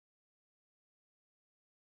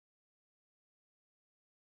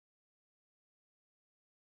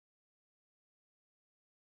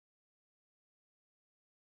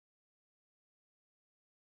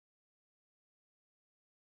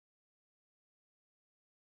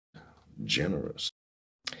generous.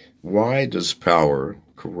 Why does power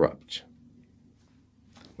corrupt?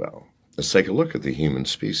 Well, let's take a look at the human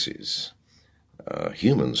species.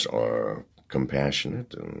 Humans are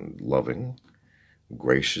compassionate and loving,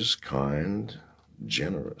 gracious, kind,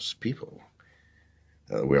 generous people.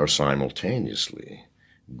 We are simultaneously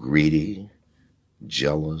greedy,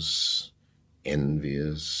 jealous,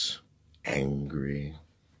 envious, angry.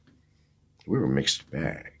 We're a mixed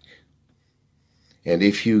bag. And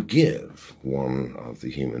if you give one of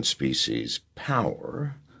the human species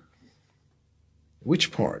power,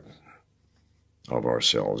 which part of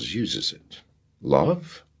ourselves uses it?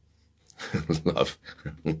 Love? Love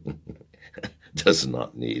does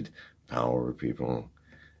not need power, people.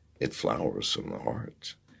 It flowers from the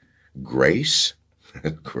heart. Grace?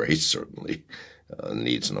 Grace certainly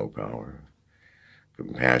needs no power.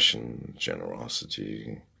 Compassion,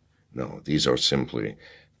 generosity. No, these are simply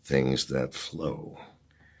things that flow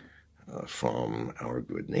from our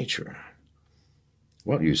good nature.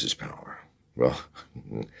 What uses power? Well,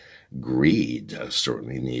 greed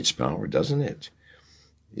certainly needs power, doesn't it?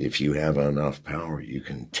 If you have enough power, you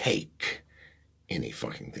can take any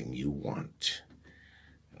fucking thing you want.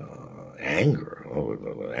 Anger.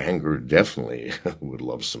 Oh, anger definitely would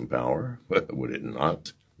love some power, would it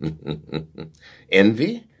not?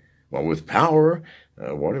 Envy? Well, with power,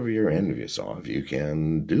 whatever you're envious of, you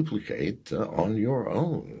can duplicate on your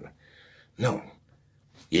own. No,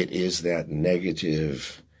 it is that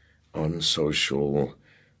negative, unsocial,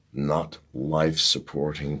 not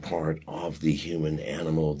life-supporting part of the human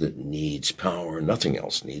animal that needs power. Nothing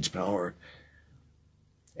else needs power.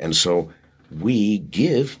 And so we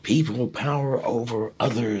give people power over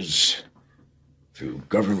others through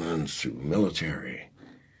government, through military,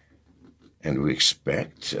 and we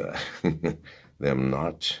expect them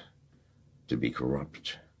not to be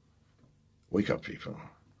corrupt. Wake up, people.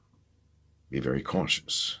 Be very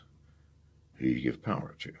cautious who you give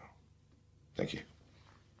power to. Thank you.